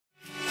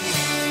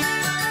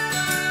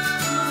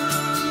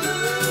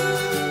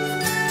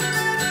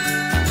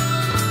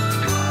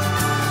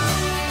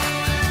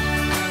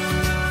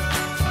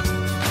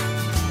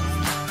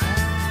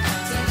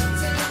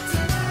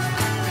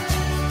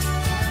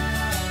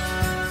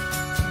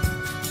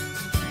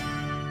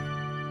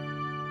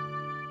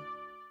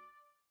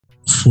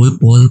full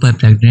poll by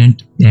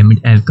pregnant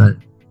Demet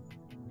Evgar.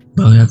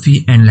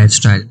 Biography and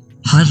lifestyle.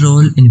 Her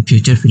role in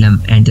future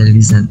film and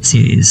television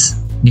series.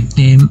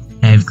 Nickname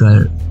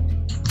Evgar.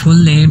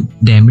 Full name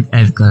Demet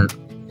Evgar.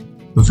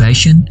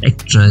 Profession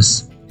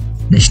actress.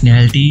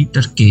 Nationality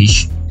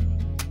Turkish.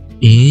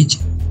 Age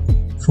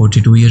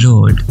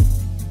 42-year-old.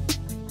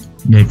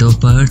 Date of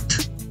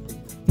birth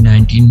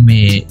 19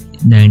 May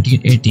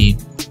 1980.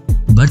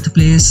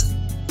 Birthplace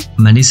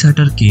Manisa,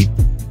 Turkey.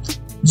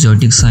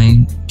 Zodiac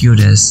sign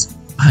Taurus.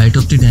 Height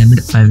of the Demet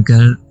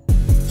Evgar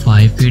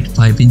 5 feet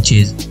 5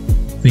 inches.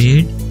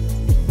 Weight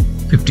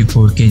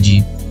 54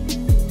 kg.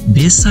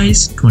 Waist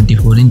size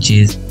 24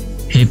 inches.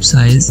 Hip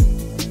size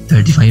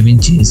 35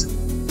 inches.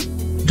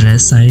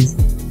 Dress size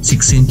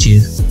 6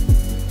 inches.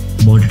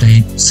 Body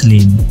type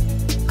slim.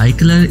 Eye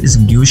color is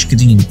bluish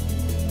green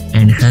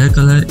and hair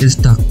color is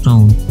dark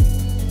brown.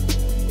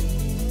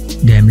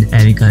 Demet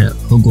Evgar,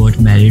 who got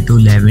married to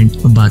Levent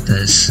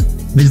Batas,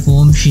 with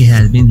whom she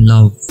has been in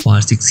love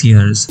for 6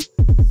 years,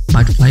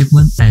 but 5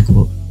 months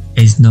ago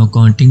is now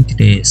counting the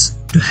days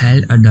to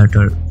have a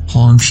daughter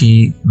whom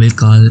she will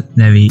call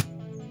Levi.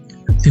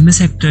 Famous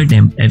actor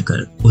Demet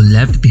Evgar, who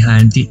left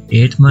behind the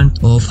 8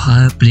 months of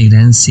her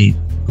pregnancy,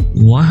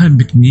 wore her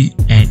bikini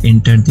and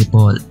entered the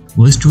pool,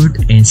 who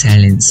stood in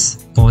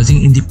silence,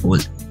 pausing in the pool.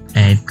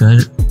 Evgar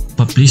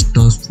published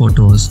those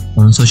photos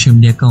on social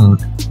media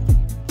account.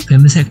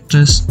 Famous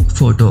actress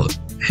photo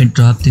had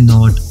dropped the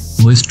note,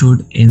 who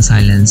stood in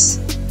silence.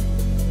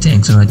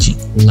 Thanks for watching.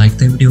 Like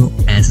the video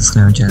and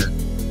subscribe channel.